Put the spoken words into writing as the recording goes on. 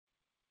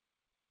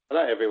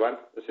Hello everyone,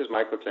 this is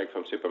Clegg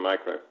from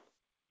Supermicro.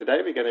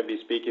 Today we're going to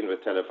be speaking with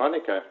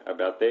Telefónica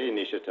about their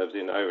initiatives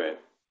in ORAN.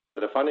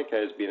 Telefónica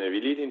has been a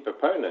leading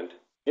proponent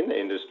in the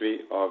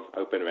industry of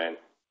OpenRAN.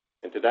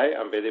 And today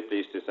I'm very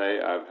pleased to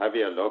say I have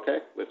Javier Lorca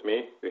with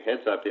me, who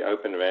heads up the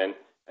OpenRAN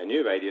and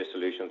new radio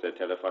solutions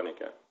at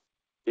Telefónica.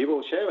 He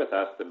will share with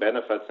us the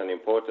benefits and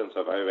importance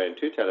of ORAN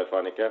to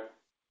Telefónica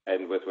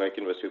and with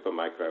working with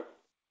Supermicro.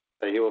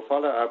 So he will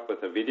follow up with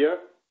a video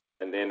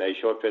and then a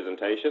short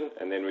presentation,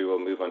 and then we will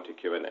move on to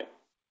Q&A.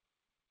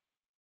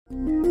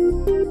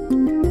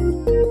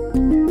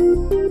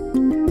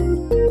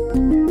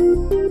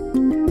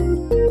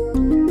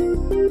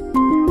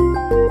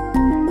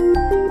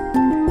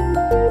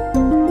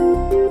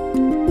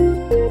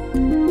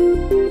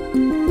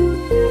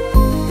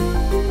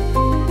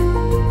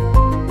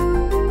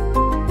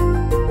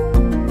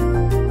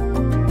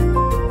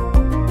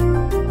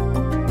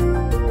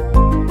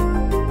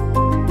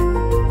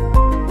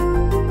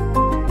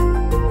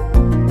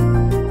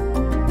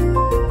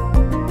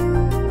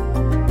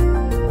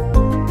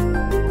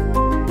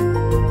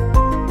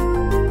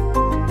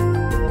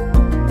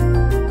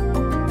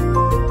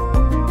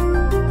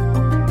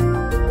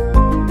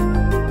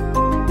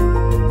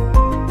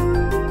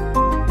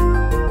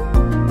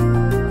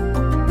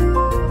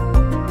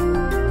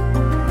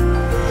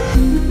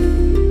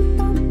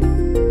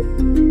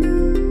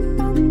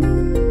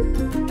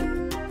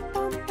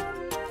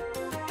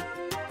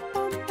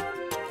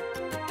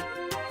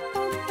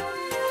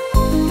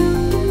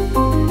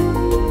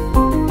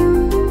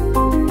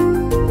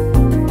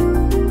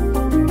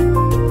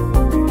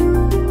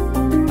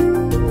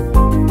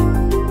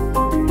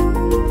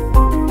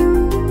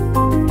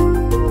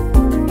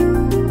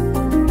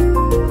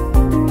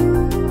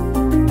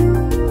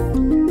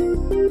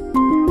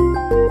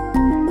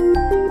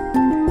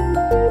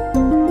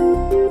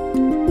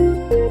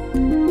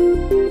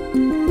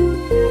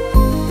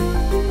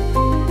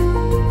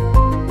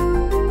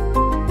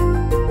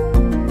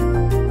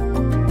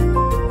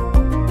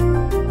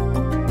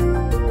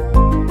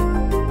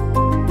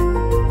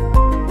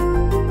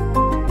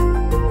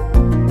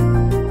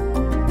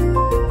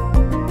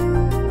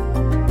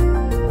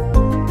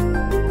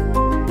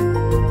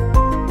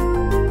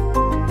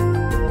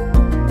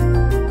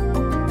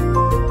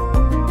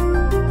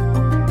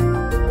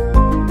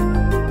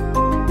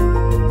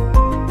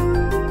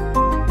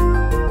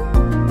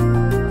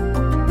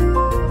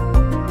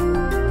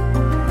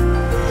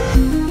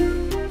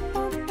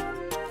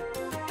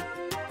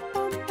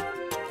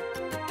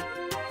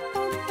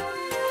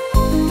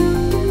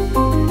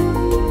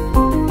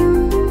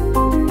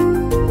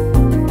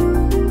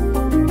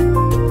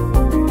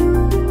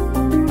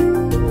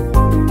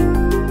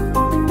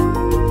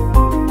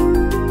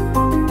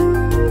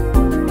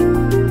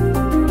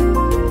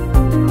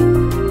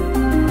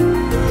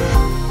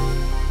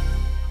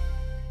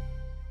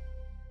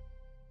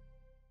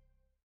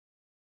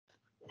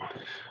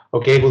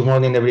 Okay, good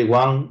morning,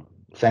 everyone.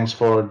 Thanks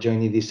for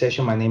joining this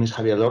session. My name is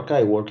Javier Lorca.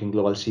 I work in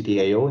Global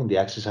GCTIO in the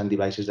Access and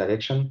Devices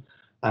direction.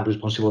 I'm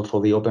responsible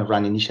for the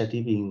OpenRAN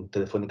initiative in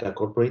Telefónica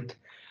Corporate.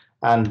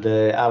 And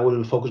I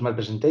will focus my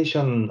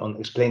presentation on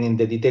explaining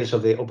the details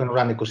of the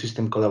OpenRAN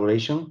ecosystem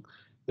collaboration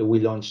that we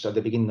launched at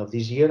the beginning of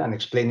this year and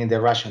explaining the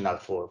rationale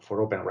for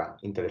OpenRAN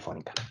in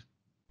Telefónica.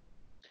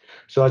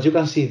 So as you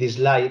can see this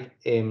slide,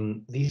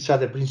 these are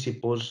the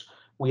principles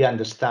we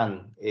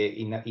understand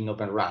in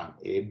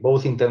OpenRAN,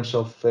 both in terms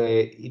of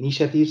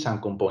initiatives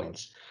and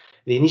components.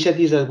 The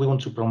initiatives that we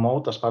want to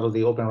promote as part of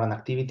the OpenRAN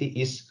activity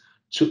is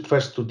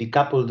first to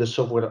decouple the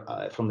software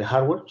from the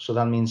hardware. So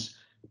that means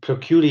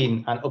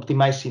procuring and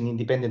optimizing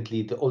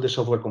independently all the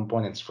software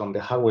components from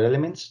the hardware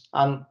elements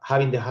and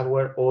having the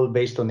hardware all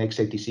based on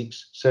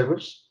x86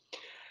 servers.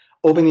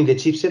 Opening the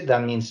chipset,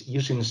 that means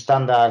using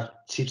standard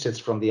chipsets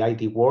from the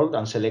IT world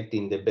and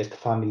selecting the best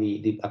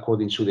family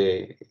according to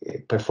the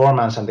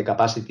performance and the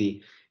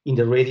capacity in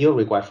the radio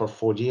required for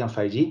 4G and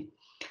 5G.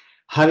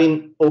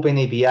 Having open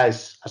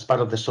APIs as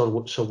part of the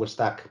software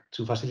stack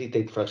to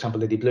facilitate, for example,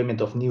 the deployment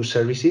of new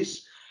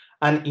services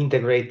and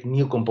integrate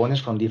new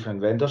components from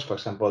different vendors, for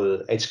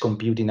example, edge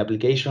computing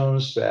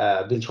applications,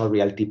 virtual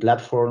reality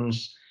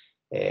platforms,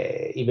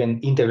 even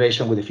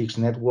integration with the fixed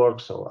network,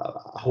 so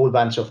a whole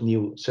bunch of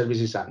new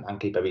services and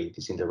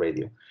capabilities in the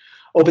radio.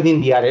 Opening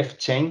the RF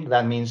chain,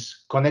 that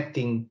means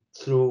connecting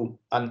through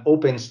an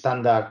open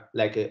standard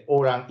like an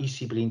ORAN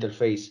eCPLI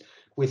interface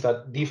with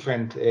a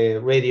different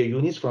radio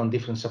units from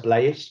different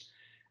suppliers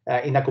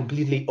in a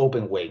completely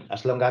open way,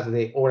 as long as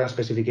the ORAN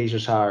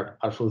specifications are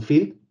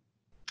fulfilled,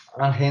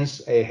 and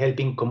hence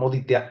helping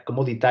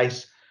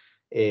commoditize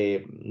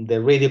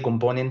the radio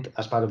component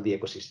as part of the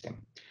ecosystem.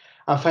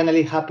 And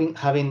finally,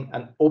 having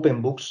an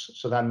open books,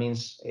 so that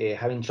means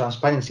having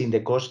transparency in the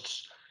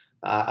costs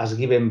as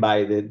given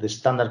by the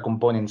standard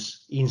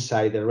components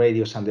inside the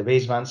radios and the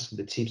basebands,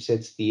 the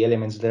chipsets, the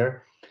elements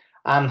there,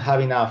 and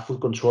having a full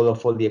control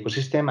of all the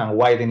ecosystem and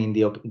widening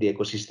the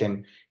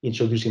ecosystem,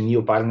 introducing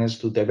new partners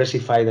to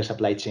diversify the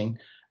supply chain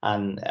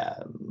and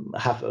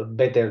have a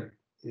better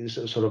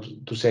sort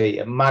of to say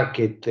a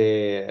market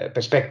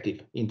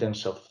perspective in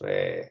terms of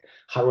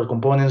hardware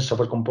components,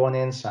 software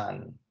components,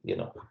 and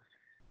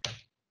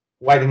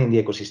widening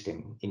the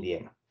ecosystem in the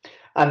end.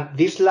 And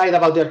this slide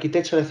about the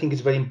architecture, I think,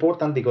 is very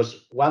important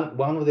because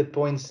one of the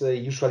points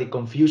usually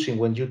confusing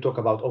when you talk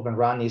about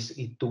OpenRAN is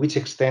to which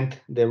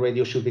extent the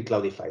radio should be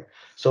cloudified.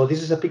 So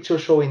this is a picture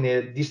showing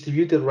a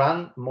distributed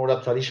RAN, more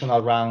a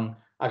traditional RAN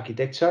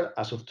architecture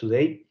as of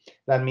today.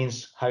 That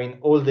means having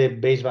all the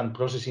baseband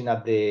processing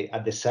at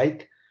the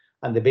site,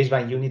 and the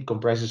baseband unit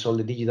comprises all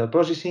the digital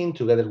processing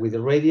together with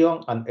the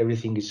radio, and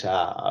everything is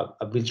a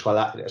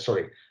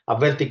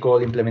vertical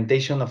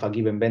implementation of a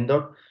given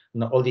vendor.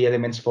 All the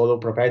elements follow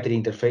proprietary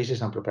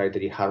interfaces and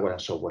proprietary hardware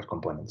and software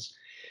components.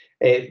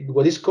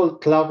 What is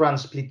called Cloud RAN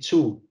Split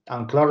 2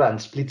 and Cloud RAN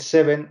Split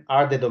 7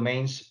 are the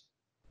domains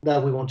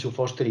that we want to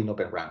foster in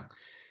OpenRAN.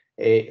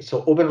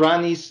 So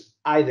OpenRAN is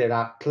either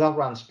a Cloud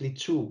RAN Split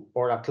 2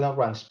 or a Cloud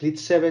RAN Split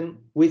 7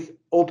 with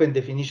open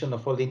definition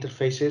of all the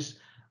interfaces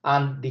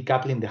and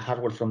decoupling the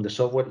hardware from the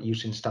software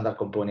using standard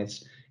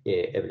components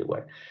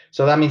everywhere.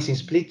 So that means in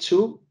Split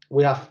 2,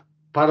 we have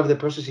part of the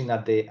processing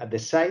at the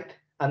site,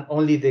 and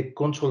only the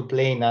control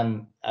plane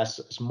and a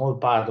small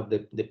part of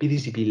the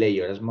PDCP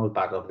layer, a small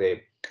part of the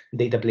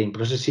data plane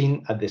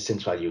processing at the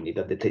central unit,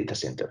 at the data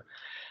center.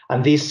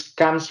 And this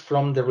comes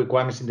from the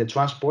requirements in the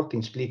transport.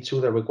 In Split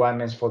 2, the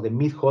requirements for the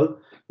mid-haul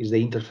is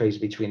the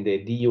interface between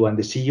the DU and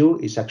the CU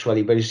is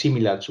actually very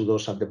similar to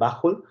those at the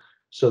backhaul.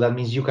 So that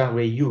means you can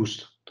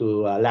reuse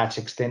to a large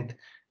extent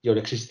your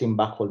existing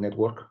backhaul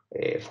network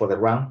for the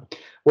RAN.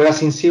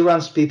 Whereas in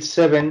C-RAN Split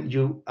 7,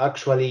 you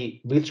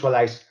actually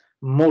virtualize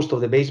most of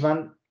the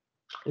baseband,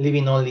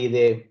 leaving only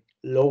the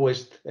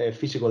lowest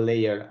physical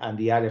layer and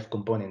the RF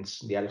components,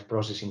 the RF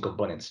processing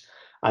components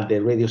at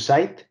the radio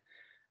site.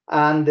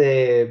 And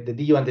the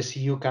DU and the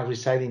CU can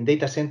reside in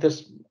data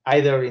centers,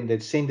 either in the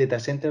same data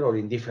center or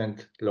in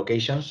different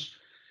locations.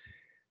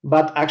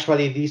 But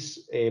actually,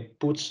 this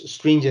puts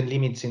stringent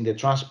limits in the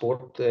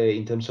transport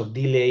in terms of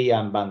delay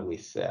and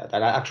bandwidth that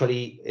are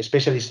actually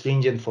especially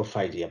stringent for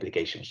 5G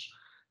applications.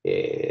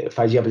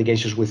 5G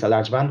applications with a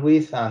large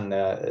bandwidth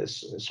and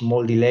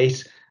small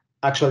delays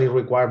actually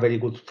require very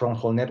good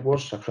front-haul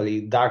networks,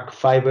 actually dark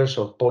fibers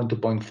or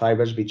point-to-point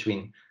fibers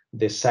between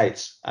the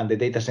sites and the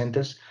data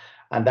centers,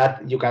 and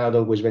that you cannot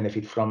always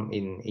benefit from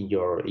in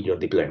your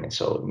deployment.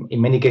 So in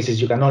many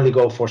cases, you can only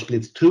go for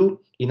Split 2.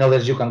 In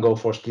others, you can go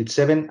for Split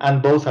 7,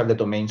 and both are the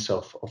domains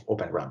of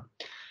OpenRAN.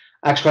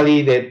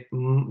 Actually, the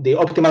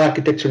optimal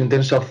architecture in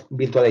terms of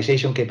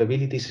virtualization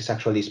capabilities is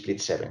actually Split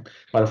 7.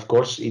 But of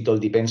course, it all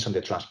depends on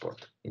the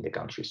transport in the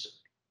countries.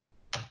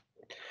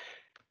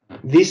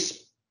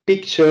 This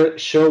picture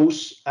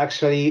shows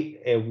actually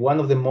one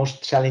of the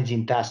most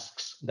challenging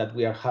tasks that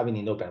we are having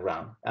in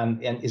OpenRAN,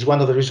 and it's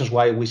one of the reasons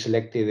why we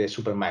selected the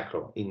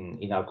Supermicro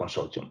in our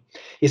consortium.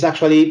 It's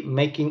actually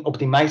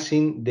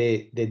optimizing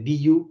the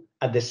DU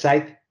at the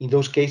site in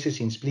those cases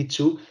in Split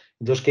 2,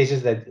 in those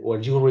cases where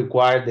you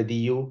require the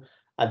DU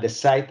at the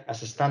site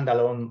as a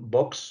standalone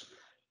box,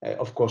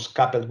 of course,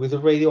 coupled with the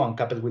radio and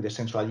coupled with the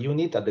central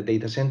unit at the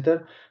data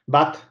center,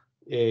 but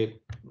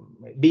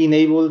being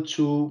able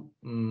to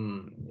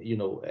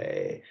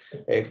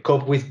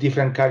cope with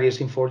different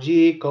carriers in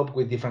 4G, cope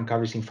with different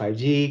carriers in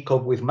 5G,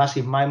 cope with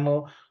massive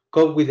MIMO,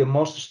 cope with the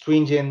most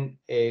stringent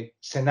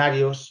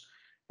scenarios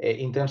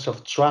in terms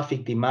of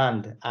traffic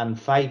demand and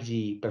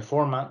 5G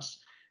performance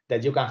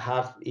that you can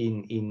have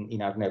in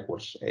our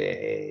networks.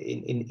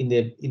 In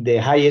the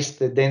highest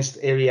dense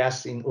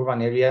areas, in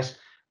urban areas,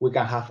 we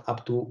can have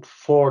up to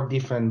 4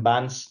 different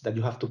bands that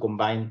you have to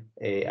combine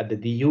at the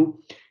DU.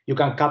 You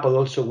can couple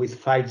also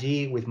with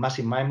 5G, with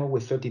massive MIMO,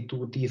 with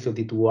 32T,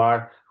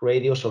 32R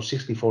radios or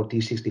 64T,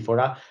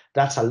 64R.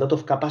 That's a lot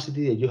of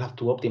capacity that you have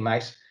to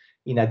optimize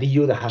in a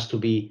DU that has to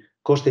be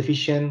cost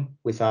efficient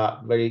with a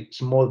very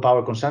small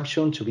power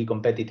consumption to be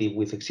competitive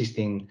with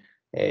existing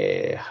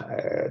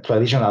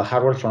traditional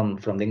hardware from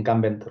the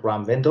incumbent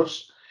RAM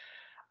vendors.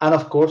 And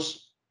of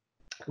course,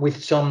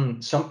 with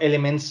some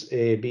elements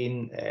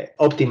being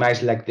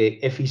optimized, like the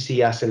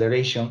FEC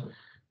acceleration,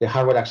 the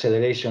hardware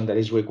acceleration that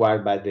is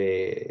required by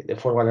the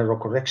forward error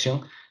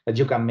correction, that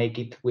you can make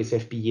it with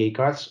FPGA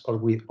cards or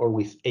with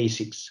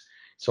ASICs.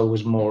 It's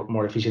always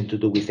more efficient to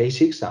do with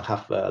ASICs and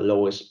have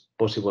lowest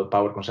possible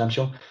power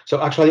consumption.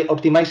 So actually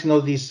optimizing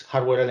all these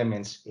hardware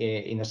elements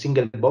in a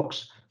single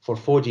box for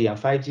 4G and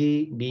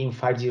 5G, being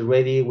 5G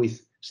ready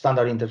with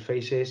standard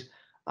interfaces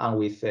and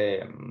with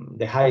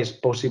the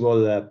highest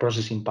possible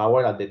processing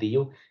power at the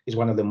DU is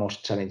one of the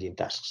most challenging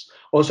tasks.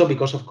 Also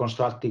because of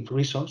constructive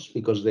reasons,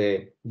 because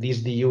this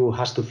DU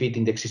has to fit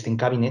in the existing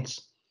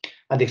cabinets,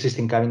 and the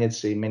existing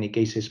cabinets in many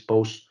cases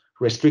pose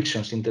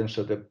restrictions in terms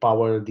of the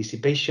power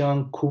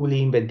dissipation,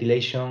 cooling,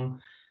 ventilation,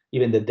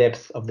 even the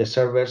depth of the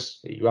servers.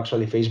 You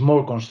actually face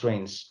more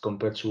constraints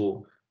compared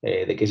to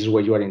the cases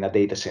where you are in a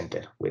data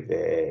center with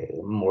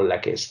more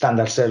like a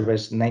standard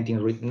servers, 19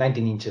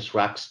 inches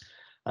racks,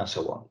 and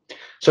so on.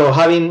 So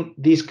having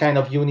this kind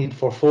of unit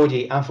for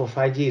 4G and for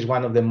 5G is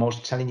one of the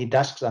most challenging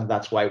tasks, and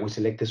that's why we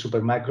selected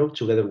Supermicro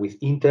together with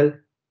Intel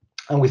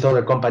and with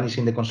other companies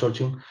in the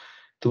consortium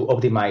to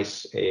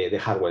optimize the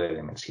hardware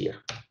elements here.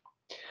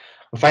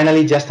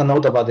 Finally, just a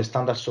note about the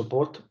standard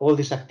support. All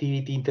this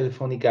activity in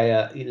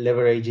Telefónica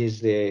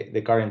leverages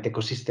the current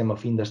ecosystem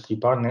of industry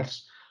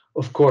partners,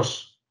 of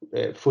course,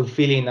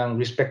 fulfilling and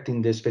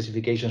respecting the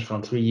specifications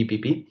from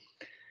 3GPP.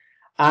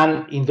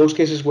 And in those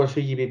cases where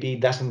 3GPP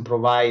doesn't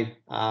provide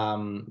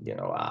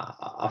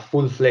a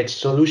full-fledged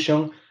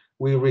solution,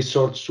 we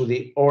resort to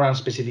the ORAN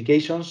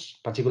specifications,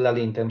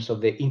 particularly in terms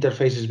of the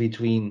interfaces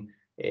between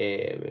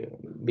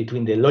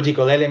the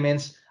logical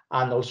elements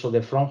and also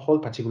the front-haul,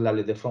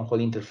 particularly the front-haul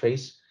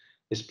interface,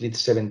 the split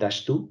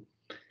 7-2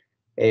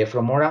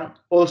 from ORAN.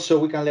 Also,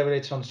 we can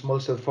leverage on small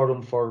cell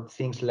forum for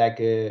things like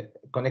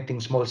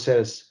connecting small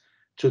cells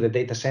to the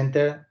data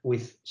center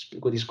with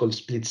what is called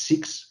split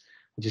 6,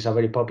 which is a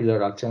very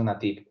popular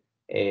alternative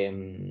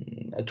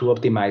to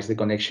optimize the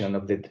connection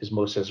of the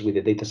small cells with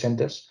the data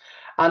centers.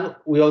 And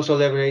we also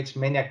leverage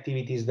many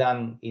activities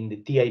done in the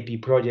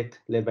TIP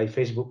project led by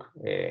Facebook,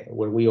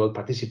 where we all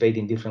participate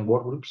in different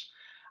work groups,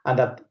 and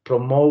that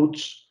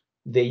promotes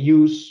the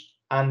use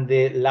and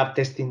the lab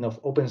testing of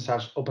open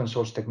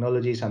source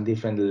technologies and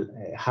different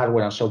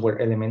hardware and software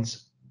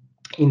elements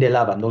in the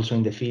lab and also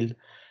in the field,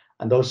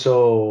 and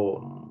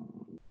also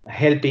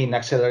helping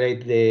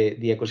accelerate the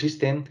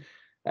ecosystem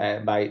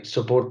by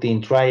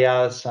supporting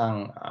trials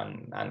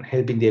and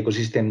helping the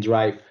ecosystem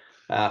drive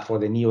for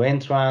the new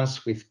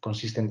entrants with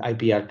consistent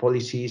IPR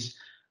policies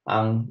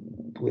and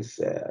with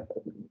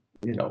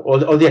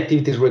all the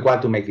activities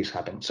required to make this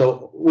happen.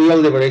 So we are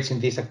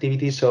leveraging these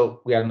activities,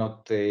 so we are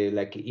not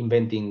like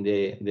inventing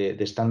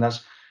the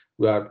standards.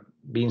 We are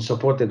being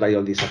supported by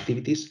all these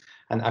activities,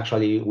 and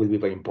actually will be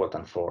very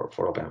important for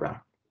OpenRAN.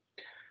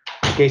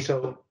 Okay,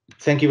 so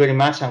thank you very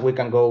much, and we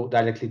can go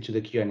directly to the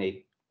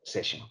Q&A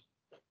session.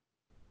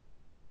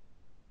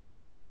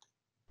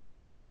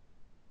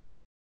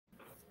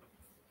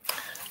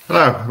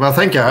 Hello. Well,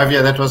 thank you,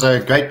 Javier. That was a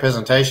great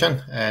presentation,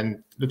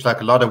 and looks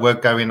like a lot of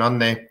work going on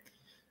there.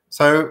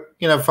 So,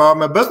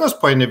 from a business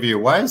point of view,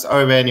 why is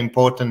ORAN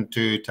important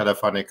to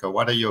Telefónica?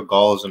 What are your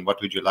goals, and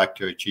what would you like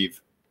to achieve?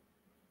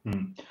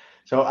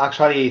 So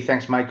actually,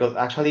 thanks, Michael.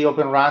 Actually,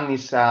 OpenRAN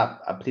is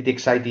a pretty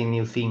exciting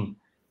new thing.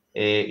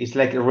 It's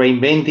like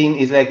reinventing,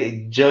 it's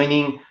like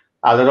joining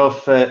a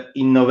lot of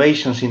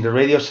innovations in the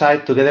radio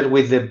side together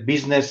with the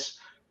business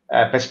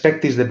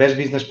perspectives, the best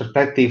business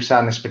perspectives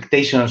and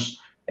expectations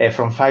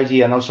from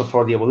 5G, and also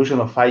for the evolution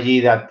of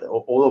 5G that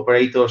all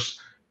operators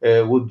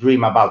would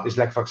dream about. It's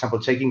like, for example,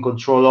 taking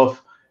control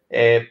of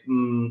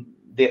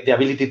the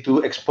ability to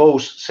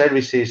expose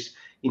services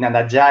in an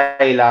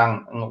agile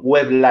and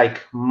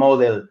web-like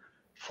model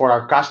for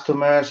our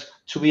customers,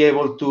 to be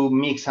able to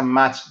mix and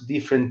match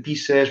different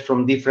pieces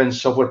from different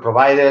software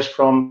providers,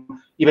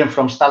 even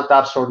from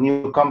startups or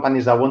new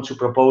companies that want to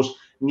propose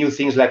new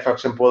things, like, for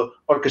example,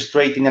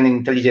 orchestrating in an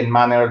intelligent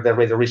manner the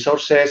radio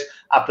resources,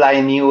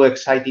 applying new,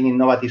 exciting,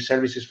 innovative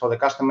services for the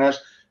customers,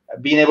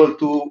 being able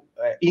to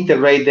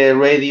integrate the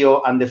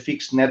radio and the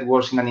fixed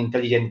networks in an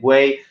intelligent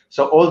way.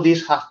 So all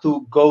these have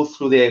to go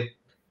through the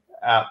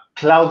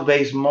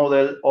cloud-based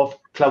model of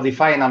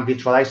cloudifying and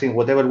virtualizing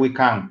whatever we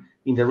can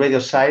in the radio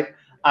side,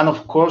 and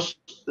of course,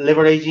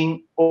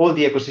 leveraging all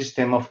the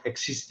ecosystem of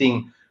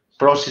existing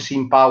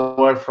processing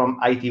power from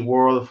IT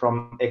world,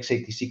 from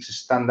x86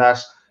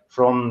 standards,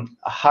 from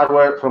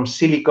hardware, from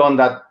silicon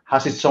that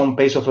has its own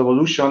pace of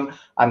evolution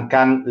and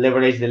can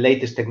leverage the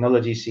latest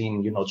technologies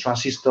in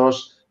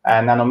transistors,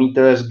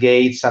 nanometers,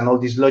 gates, and all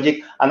this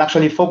logic, and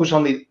actually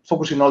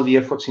focusing all the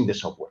efforts in the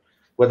software,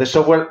 where the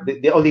software,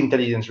 all the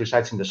intelligence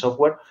resides in the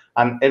software,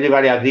 and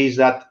everybody agrees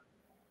that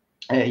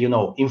in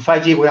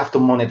 5G we have to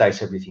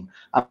monetize everything.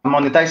 And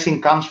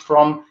monetizing comes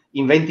from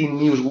inventing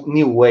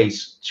new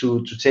ways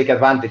to take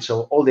advantage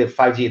of all the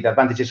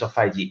advantages of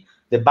 5G.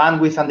 The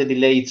bandwidth and the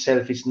delay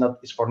itself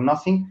is for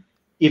nothing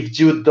if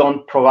you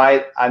don't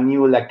provide a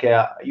new,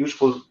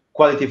 useful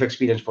quality of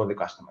experience for the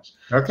customers.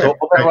 Okay. So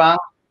OpenRAN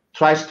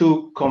tries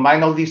to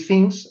combine all these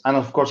things, and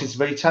of course it's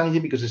very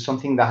challenging because it's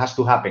something that has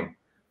to happen,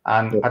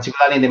 and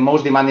particularly in the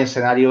most demanding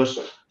scenarios,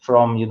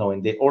 from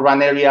in the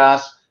urban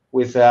areas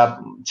with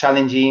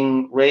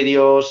challenging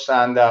radios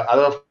and a lot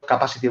of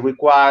capacity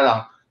required.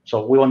 And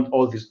so we want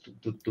all this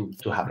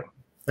to happen.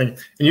 And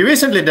you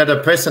recently did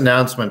a press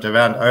announcement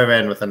around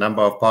ORAN with a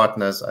number of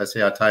partners. I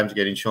see our time's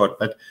getting short,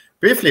 but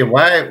briefly,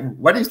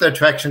 what is the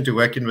attraction to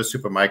working with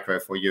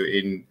Supermicro for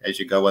you as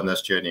you go on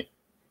this journey?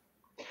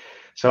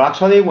 So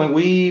actually, when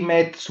we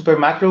met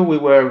Supermicro, we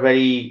were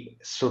very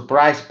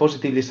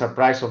positively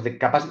surprised of the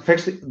capacity,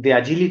 first, the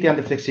agility and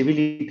the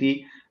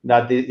flexibility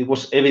that it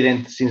was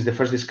evident since the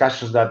first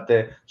discussions that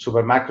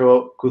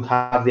Supermicro could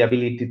have the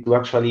ability to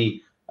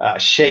actually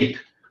shape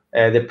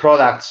the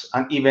products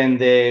and even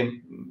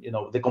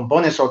the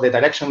components or the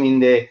direction in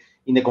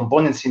the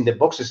components in the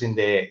boxes in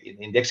the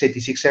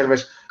x86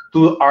 servers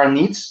to our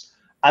needs.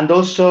 And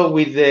also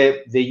with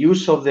the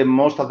use of the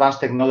most advanced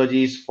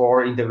technologies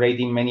for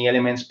integrating many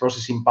elements,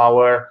 processing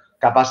power,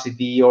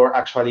 capacity, or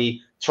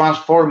actually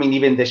transforming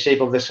even the shape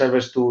of the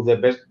servers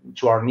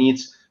to our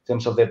needs in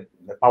terms of the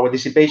the power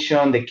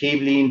dissipation, the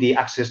cabling, the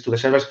access to the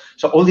servers.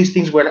 So all these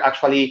things were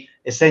actually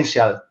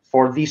essential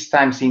for these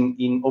times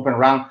in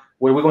OpenRAN,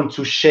 where we're going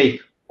to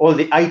shape all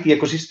the IT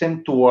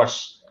ecosystem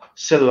towards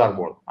cellular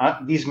world.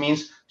 This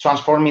means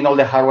transforming all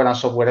the hardware and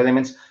software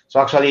elements. So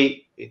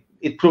actually,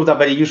 it proved a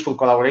very useful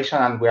collaboration,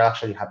 and we're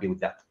actually happy with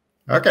that.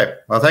 Okay,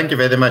 well, thank you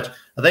very much.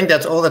 I think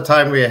that's all the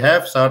time we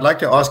have. So I'd like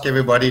to ask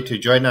everybody to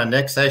join our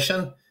next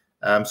session,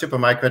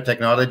 Supermicro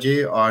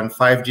Technology on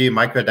 5G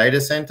micro data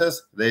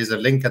centers. There's a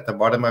link at the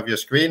bottom of your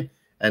screen.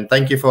 And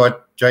thank you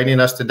for joining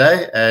us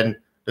today, and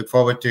look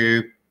forward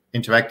to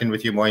interacting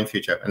with you more in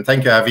future. And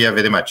thank you, Javier,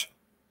 very much.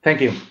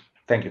 Thank you.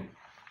 Thank you.